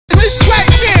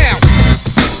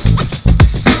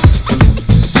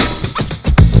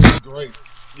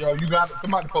Yo, you got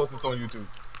somebody post this on YouTube.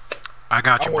 I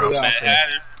got you, bro. I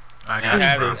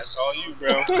got you, bro. That's all you,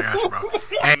 bro. I got you, bro.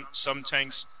 And some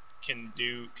tanks can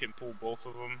pull both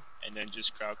of them and then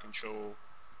just crowd control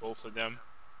both of them.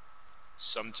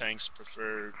 Some tanks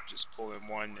prefer just pulling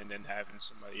one and then having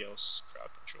somebody else crowd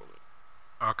control it.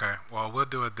 Okay, well, we'll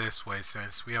do it this way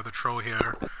since we have the troll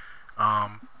here.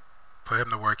 Put him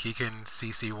to work. He can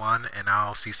CC one and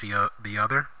I'll CC the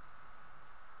other.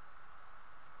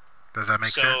 Does that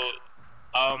make sense?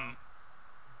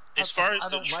 As far as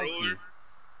the troller,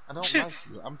 I don't like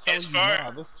you. I'm telling you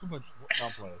now. There's too much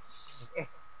play.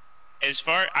 As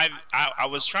far I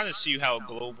was trying to see how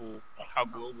global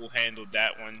handled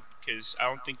that one, because I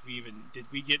don't think did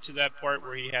we get to that part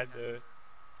where we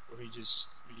just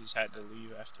had to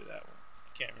leave after that one.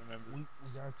 I can't remember. We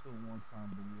got to it one time,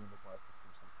 but we ended up having to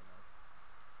do something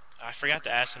else. I forgot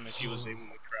to ask him if he was able to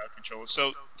crowd control.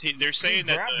 So they're saying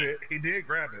he did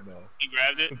grab it though. He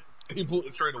grabbed it. He pulled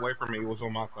it straight away from me. It was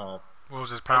on my side. What was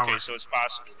his power? Okay, so it's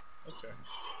possible.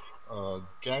 Okay.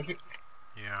 Gadget.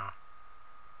 Yeah.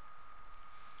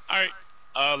 All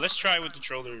right. Let's try with the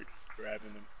troller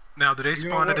grabbing them. Now, do they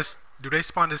spawn at this? Do they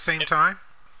spawn at the same time?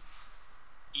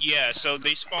 Yeah. So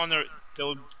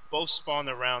they'll both spawn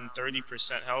around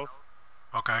 30% health.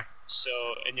 Okay. So,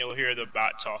 and you'll hear the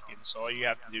bot talking. So all you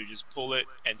have to do is just pull it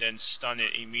and then stun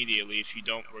it immediately. If you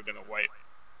don't, we're gonna wipe.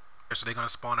 So they're gonna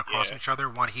spawn across each other.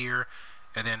 One here,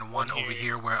 and then one over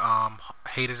here where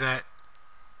Hate is at.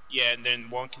 Yeah, and then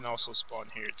one can also spawn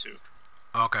here too.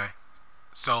 Okay.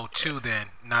 So two then,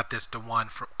 not this the one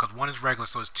because one is regular,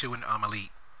 so it's two in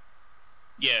elite.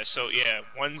 Yeah. So yeah,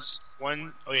 one.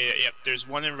 Oh yeah. There's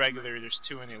one in regular. There's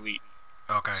two in elite.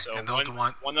 Okay. So and those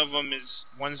one of them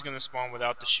one's gonna spawn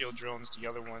without the shield drones. The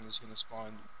other one is gonna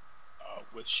spawn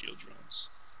with shield drones.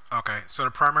 Okay. So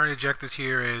the primary objectives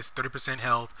here is 30%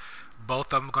 health.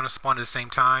 Both of them gonna spawn at the same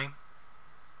time.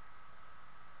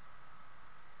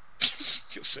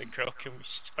 You said, "Girl, can we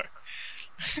start?"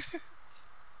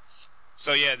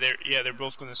 So yeah, they're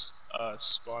both gonna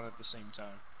spawn at the same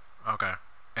time. Okay.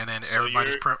 And then So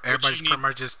everybody's pretty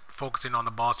much just focusing on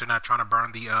the boss. They're not trying to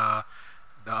burn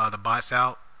the bots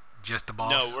out, just the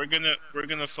boss. No, we're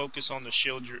gonna focus on the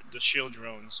shield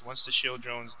drones. Once the shield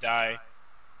drones die,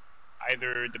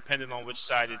 either depending on which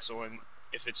side it's on,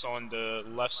 if it's on the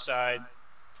left side,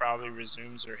 probably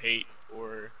resumes or hate,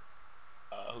 or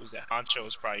who's that? Honcho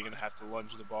is probably gonna have to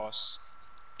lunge the boss,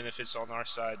 and if it's on our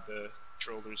side, the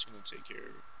troller's gonna take care of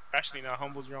it. Actually, now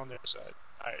Humbles, you're on their side.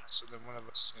 Alright, so then one of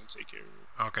us is gonna take care of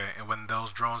it. Okay, and when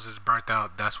those drones is burnt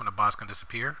out, that's when the bots can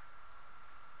disappear?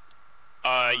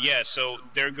 Yeah, so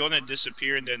they're gonna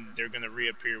disappear and then they're gonna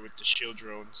reappear with the shield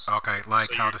drones. Okay,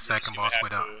 like so how the second boss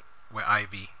with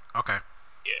Ivy. Okay.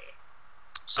 Yeah.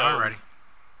 So alrighty.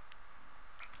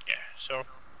 Yeah, so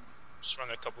just run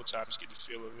it a couple times, get the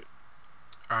feel of it.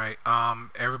 Alright,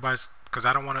 everybody's, because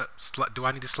I don't want to, do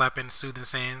I need to slap in Soothing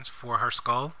Sands for her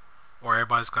skull? Or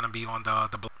everybody's going to be on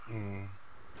the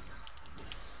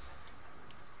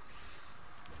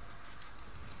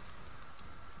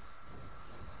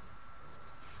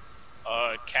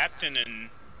Captain and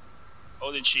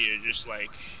Odichi are just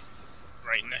like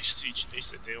right next to each other. They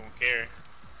said they don't care.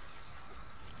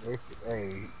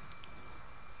 Hey,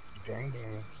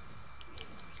 gang.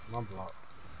 My block.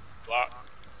 Block.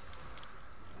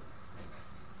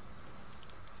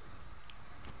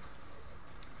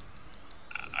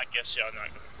 I guess y'all not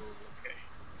gonna move, okay.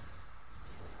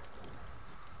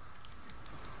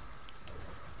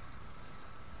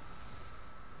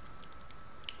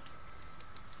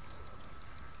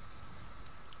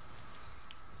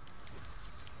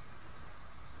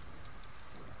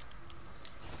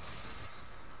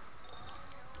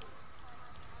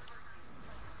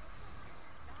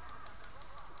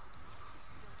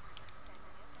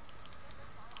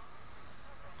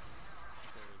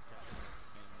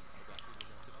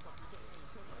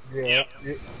 Yeah,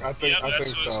 I think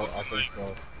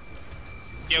so.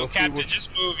 Yo, Captain, just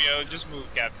move, just move,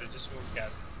 Captain,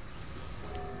 Captain.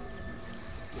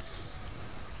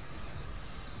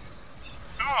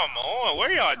 Come on,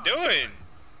 what are y'all doing?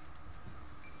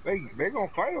 They gonna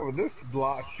fight over this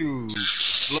block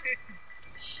shoes.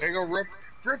 They gonna rip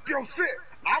your shit.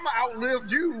 I'ma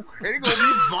outlive you, and it gonna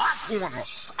be my corner.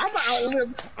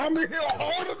 I'm in here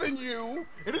harder than you,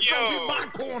 and it's gonna be my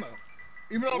corner.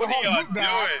 Even though the whole group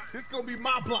died, it's gonna be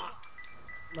my block.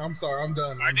 No, I'm sorry, I'm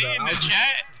done. Are they in the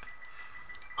chat?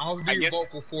 I was being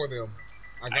vocal for them.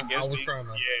 I was trying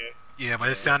to. Yeah, but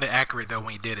it sounded accurate though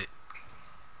when you did it.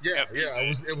 Yeah,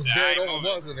 it was dead on,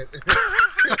 wasn't it?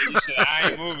 He said, I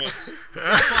ain't moving.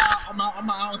 I'm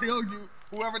out heal you.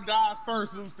 Whoever dies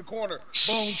first loses the corner.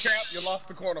 Boom, Cap, you lost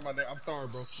the corner, my nigga. I'm sorry,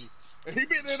 bro. And he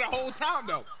been there the whole time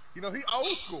though. You know, he old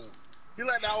school. He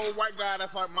let that old white guy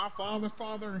that's like my father's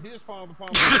father and his father's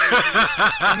father.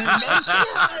 And then no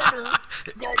later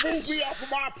gonna move me off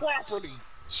of my property.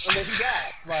 And then he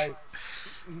died. Like,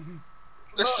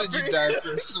 Listen, you die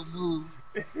first, so move.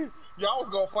 Y'all was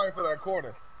gonna fight for that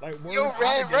corner. Like, Yo,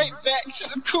 ran right back to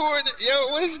the corner.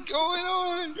 Yo, what's going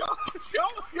on? Yo,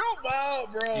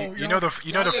 wild, bro. You know the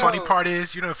funny part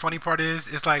is,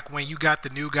 it's like when you got the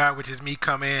new guy, which is me,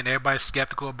 come in, everybody's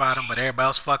skeptical about him, but everybody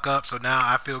else fuck up. So now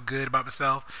I feel good about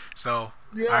myself. So all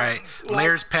right, like,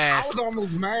 layers passed. I was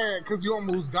almost mad because you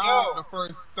almost died in the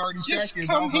first 30 just seconds.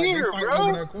 come here, like,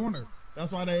 bro. that corner.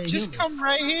 That's why they just come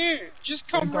right here. Just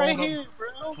come right here,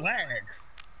 bro. Flags.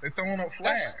 They're throwing up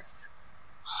flags.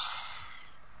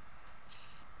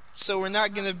 So we're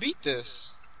not gonna beat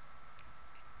this.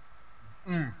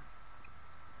 This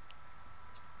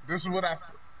is what that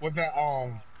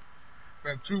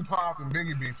Tupac and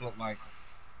Biggie beef look like.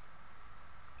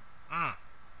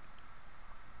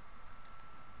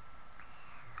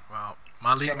 Well,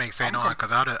 my league mates ain't on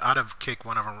because I'd have kicked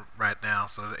one of them right now,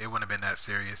 so it wouldn't have been that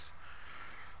serious.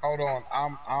 Hold on,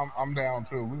 I'm down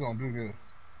too. We gonna do this.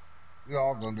 We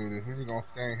all gonna do this. We just gonna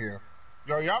stand here.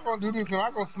 Yo, y'all gonna do this and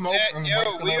I go smoke. And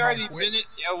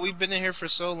we've been in here for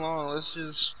so long. Let's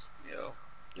just,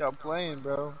 y'all playing,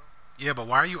 bro. Yeah, but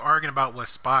why are you arguing about what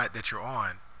spot that you're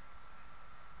on?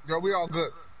 Yo, we all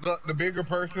good. The bigger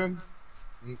person,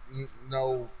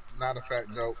 no, not a fat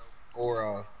joke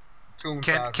or Can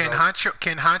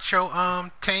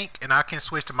Honcho tank and I can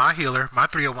switch to my healer, my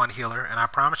 301 healer, and I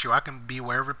promise you I can be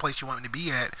wherever place you want me to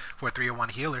be at for a 301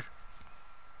 healer.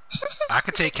 I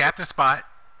could take captain spot.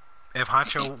 If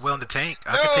Honcho willing to tank,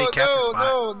 I could take captain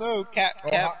spot. No, Cap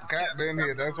been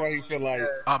here. That's why you feel like.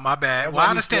 Oh, my bad. Well, I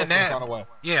understand that.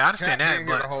 Yeah, I understand that.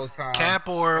 But Cap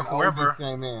or whoever.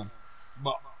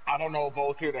 But I don't know if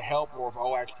O's here to help or if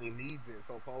O actually needs it.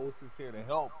 So if O's is here to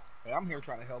help, hey, I'm here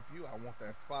trying to help you. I want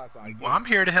that spot. So I'm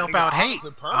here to help out hate.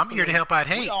 I'm here to help out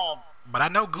hate. But I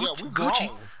know Gucci.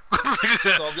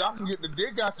 So if y'all can get the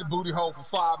dig out your booty hole for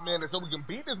 5 minutes so we can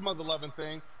beat this mother loving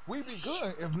thing, we be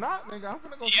good. If not, nigga, I'm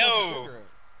gonna go smoke a cigarette.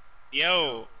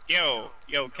 Yo,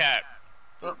 Cap.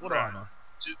 What on?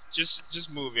 Just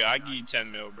move it. I give you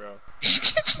 10 mil, bro.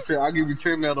 See, I'll give you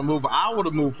 10 mil to move. I would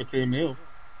have moved for 10 mil.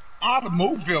 I'd have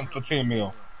moved him for 10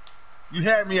 mil. You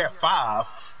had me at 5.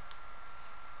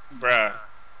 Bruh.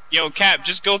 Yo, Cap,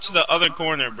 just go to the other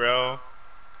corner, bro.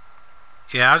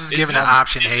 Yeah, I was just giving an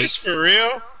option, hate. Is this for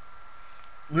real?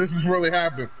 This is really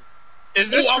happening. Is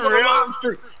this for real?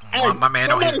 Hey, my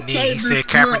man on his knee. He said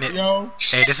Kaepernick.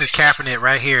 Hey, this is Kaepernick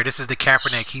right here. This is the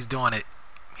Kaepernick. He's doing it.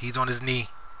 He's on his knee.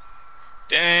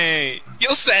 Dang.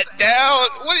 You sat down.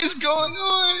 What is going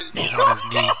on? He's on his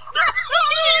knee.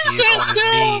 He's on his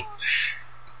knee.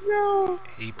 No.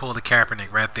 He pulled the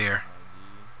Kaepernick right there.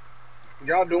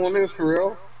 Y'all doing this for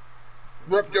real?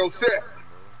 Rep your set.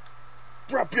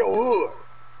 Rep your hood.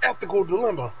 Ethical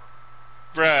dilemma.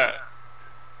 Bruh.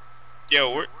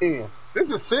 Yo, we're... Yeah. This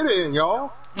is sit-in,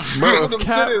 y'all. Bro,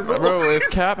 if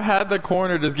Cap had the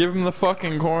corner, just give him the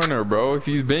fucking corner, bro. If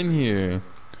he's been here.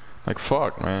 Like,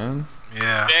 fuck, man.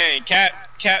 Yeah. Dang, Cap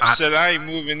said I ain't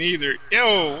moving either.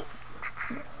 Yo.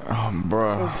 Oh,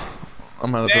 bro.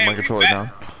 I'm gonna put my controller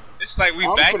down. It's like we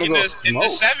back in the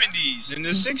 70s, in the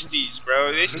 60s,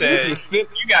 bro. They said, you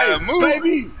gotta move.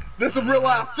 Baby, this is a real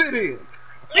life sit-in.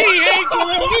 He ain't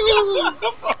gonna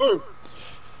move.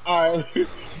 Alright.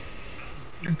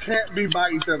 You can't be by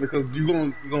each other because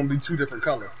you're gonna be 2 different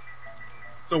colors.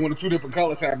 So when the 2 different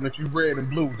colors happen, if you red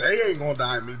and blue, they ain't gonna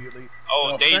die immediately.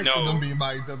 Oh, the they know. Them being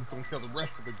by each other gonna kill the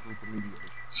rest of the group immediately.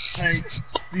 Tank,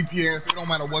 DPS, it don't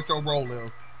matter what your role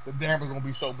is. The damage gonna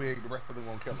be so big, the rest of them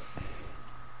gonna kill it.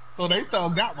 So they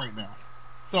thugged out right now.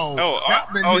 So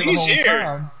he's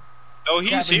here. Oh,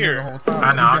 he's here.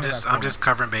 I know. I'm just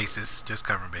covering bases. Just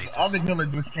covering bases. Other healer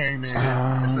just came in.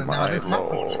 Oh my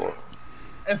lord.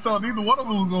 And so neither one of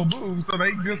them was gonna move, so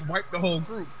they just wiped the whole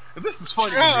group. And this is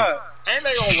funny to me. And they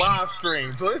on live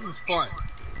stream, so this is fun.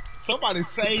 Somebody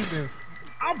save this.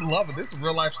 I'm loving this. Is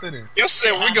real life sitting. You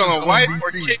said we're gonna wipe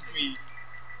or kick me.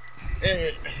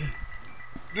 And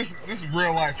this is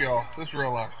real life, y'all. This is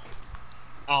real life.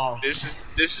 This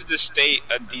is the state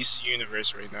of DC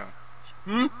Universe right now.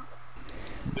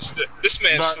 This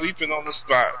man's sleeping on the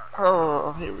spot.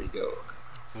 Oh, here we go.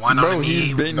 Bro,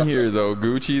 he's been here though,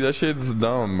 Gucci. That shit's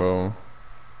dumb, bro.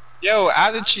 Yo,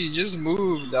 Adichie, just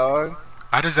move, dog.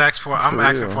 I'm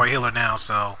asking for a healer now,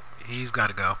 so he's got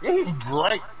to go. This is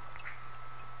great.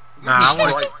 Nah,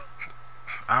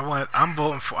 I'm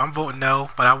voting no,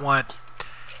 but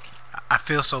I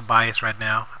feel so biased right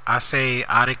now. I say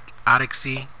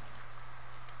Odyssey,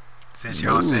 since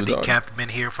y'all said the Cap been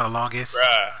here for the longest.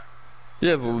 Bruh.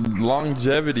 Yeah, it's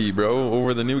longevity, bro,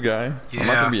 over the new guy. Yeah. I'm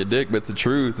not gonna be a dick, but it's the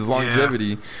truth. It's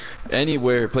longevity.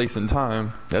 Anywhere, place, and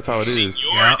time. That's how it is. Seniority.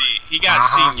 Yep. He got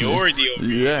seniority over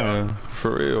here. Yeah,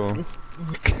 for real.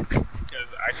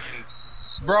 Because I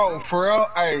can. Bro, for real,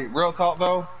 hey, real talk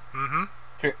though. Mm-hmm.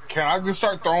 Can I just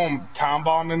start throwing time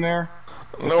bomb in there?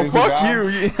 No, fuck you.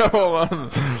 Yeah, hold on.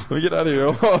 Let me get out of here.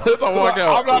 Let's walk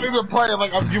out. I'm not even playing.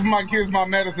 Like, I'm giving my kids my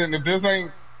medicine. If this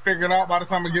ain't figured out by the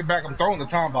time I get back, I'm throwing the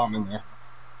time bomb in there.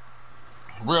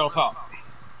 Real talk.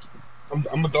 I'm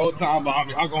gonna throw a time bomb.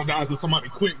 I'm gonna die until somebody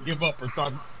quit, give up, or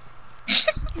something.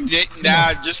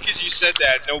 Nah, just because you said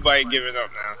that, nobody giving up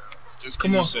now. Just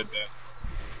because you said that.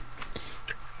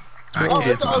 I can't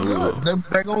that's all good.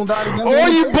 They gonna die together. Oh,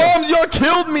 you bums! Y'all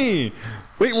killed me!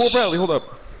 Wait, Will Bradley, hold up.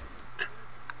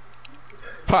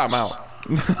 Ha, I'm out.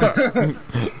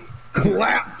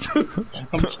 Clapped.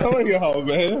 I'm telling y'all,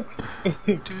 man.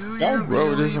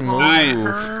 Bro, this move.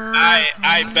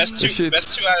 I best two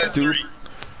out of three.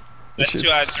 Best 2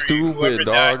 out of 3. Stupid, whoever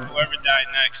dog. died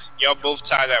next. Y'all both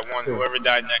tied at 1. Whoever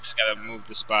died next gotta move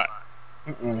the spot.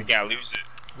 They gotta lose it.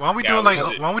 Why don't we do it like?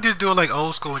 Why don't we just do it like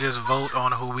old school and just vote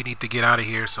on who we need to get out of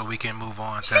here so we can move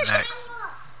on to next?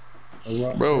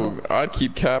 Bro, I'd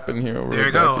keep Cap in here. There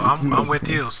you go. I'm with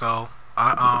you. So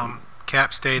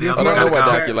Cap stay. The other I don't know one about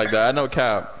gotta that kid like that. I know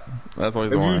Cap. That's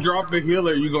always the If one. you drop the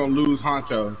healer, you gonna lose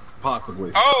Honcho,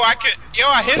 possibly. Oh, I could. Yo,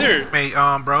 I hit her. Hey,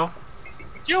 bro.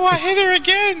 Yo, I hit her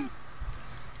again.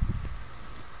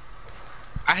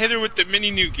 I hit her with the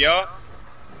mini nuke, y'all.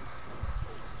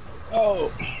 Oh.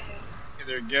 Hit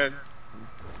her again.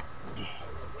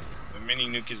 The mini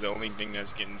nuke is the only thing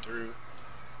that's getting through.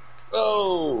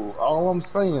 Oh, all I'm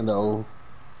saying though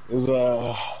is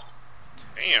Damn.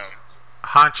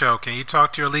 Honcho, can you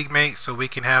talk to your league mate so we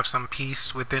can have some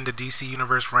peace within the DC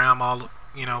Universe realm, all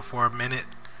for a minute?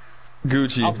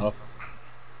 Gucci.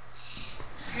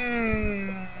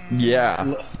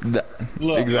 Yeah.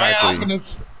 Look, Exactly.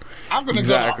 I'm gonna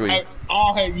Exactly. go.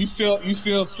 Oh, hey, you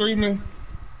still streaming?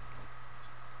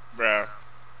 Bruh.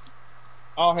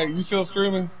 Oh, hey, you still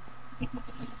streaming?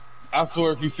 I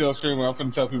swear, if you still streaming, I'm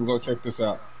gonna tell people go check this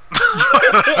out.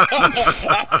 I'm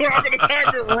gonna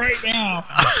type it right now.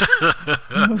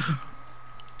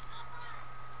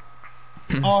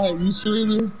 Oh, hey, you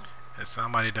streaming? If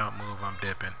somebody don't move, I'm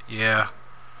dipping. Yeah.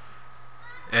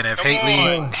 And if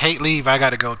hate leave, I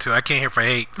gotta go too. I can't hear for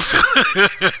hate.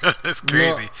 That's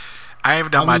crazy. I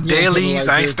haven't done my dailies.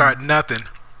 I ain't starting nothing.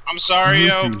 I'm sorry,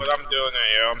 yo, but I'm doing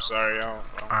it, yo. I'm sorry, yo.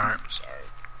 Alright. I'm sorry.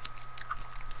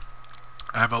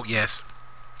 I vote yes.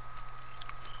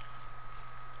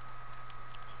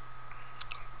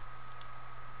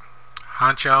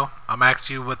 Honcho, I'm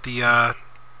asking you with the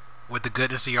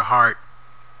goodness of your heart.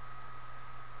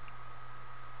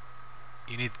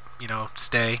 You need,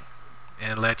 stay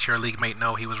and let your league mate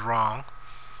know he was wrong.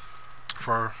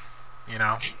 For,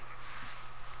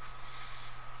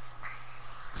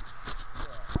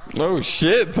 Oh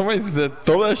shit! Somebody said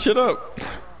throw that shit up.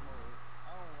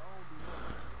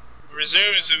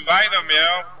 Resumes, invite him,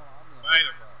 yo. Invite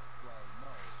him.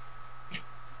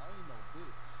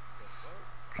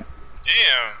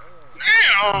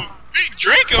 Damn, Big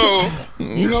Draco.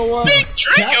 You know what? Big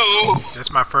Draco. this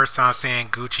is my first time seeing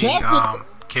Gucci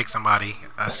kick somebody.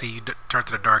 I see you turn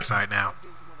to the dark side now.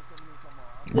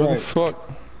 What the fuck?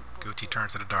 Gucci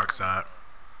turns to the dark side.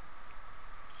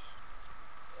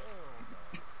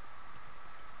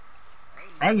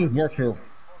 I just work here.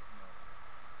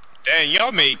 Damn,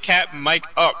 y'all made Cap mic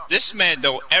up. This man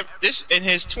don't ever. This in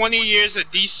his 20 years of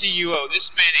DCUO,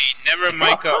 this man ain't never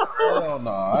mic up. Hell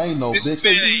no, I ain't no This bitch.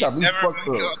 man You got ain't me never fucked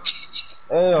mic up. up.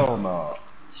 Hell no.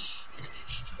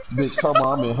 Bitch, come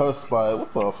on, I'm in her spot.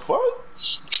 What the fuck?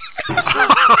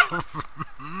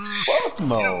 Fuck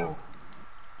no.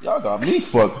 Y'all got me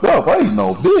fucked up. I ain't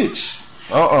no bitch.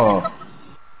 Hell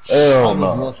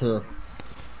no.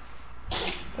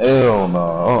 Hell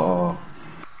no.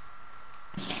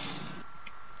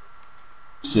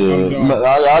 Shit.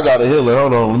 I got a healer.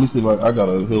 Hold on. Let me see if I got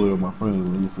a healer with my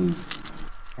friends. Let me see.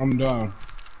 I'm done.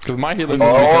 Cause my healer's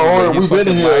we been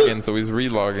in here. lagging, so he's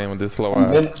relogging with this slow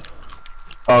ass.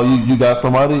 Oh, you got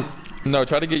somebody? No,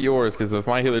 try to get yours, cause if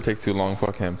my healer takes too long,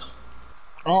 fuck him.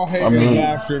 Oh, hey, I mean,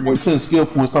 after with 10 skill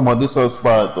points, talking about this other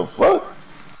spot, the fuck?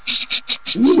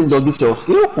 You need to go get your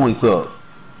skill points up.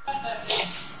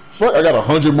 Fuck, I got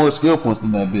 100 more skill points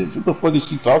than that bitch. What the fuck is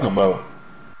she talking about?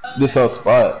 This other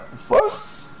spot.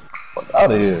 Fuck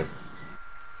out of here.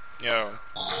 Yo.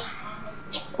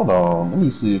 Hold on, let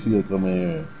me see if he'll come in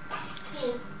here.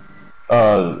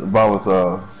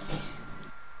 volatile?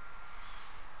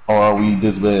 Or are we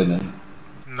disbanding?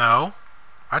 No.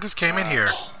 I just came in here.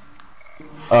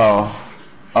 Oh.